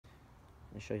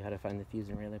I'm going to show you how to find the fuse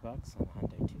and relay box on the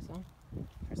Hyundai Tucson.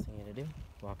 First thing you're going to do,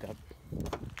 walk up,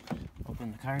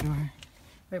 open the car door,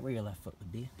 right where your left foot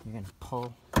would be. You're going to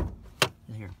pull,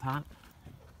 you'll hear a pop,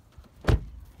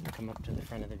 and come up to the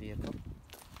front of the vehicle.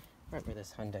 Right where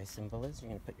this Hyundai symbol is, you're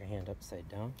going to put your hand upside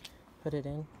down, put it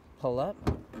in, pull up.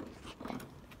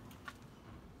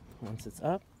 Once it's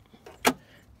up, I'm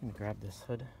going to grab this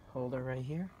hood holder right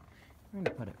here. We're going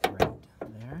to put it right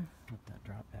there, let that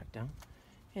drop back down.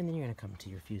 And then you're going to come to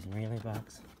your fuse and relay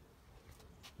box.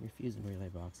 Your fuse and relay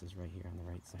box is right here on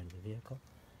the right side of the vehicle.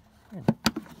 And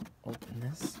open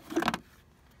this.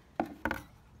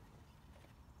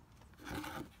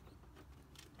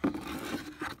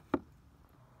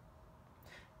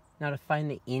 Now to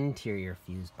find the interior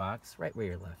fuse box, right where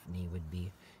your left knee would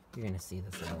be, you're going to see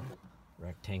this little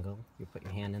rectangle. You put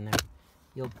your hand in there,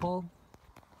 you'll pull,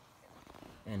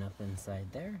 and up inside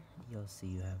there, you'll see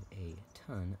you have a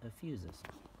ton of fuses.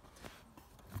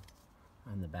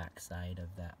 On the back side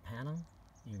of that panel,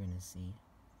 you're going to see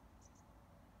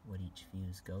what each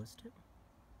fuse goes to.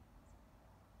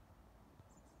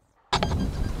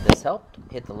 If this helped,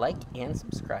 hit the like and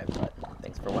subscribe button.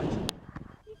 Thanks for watching.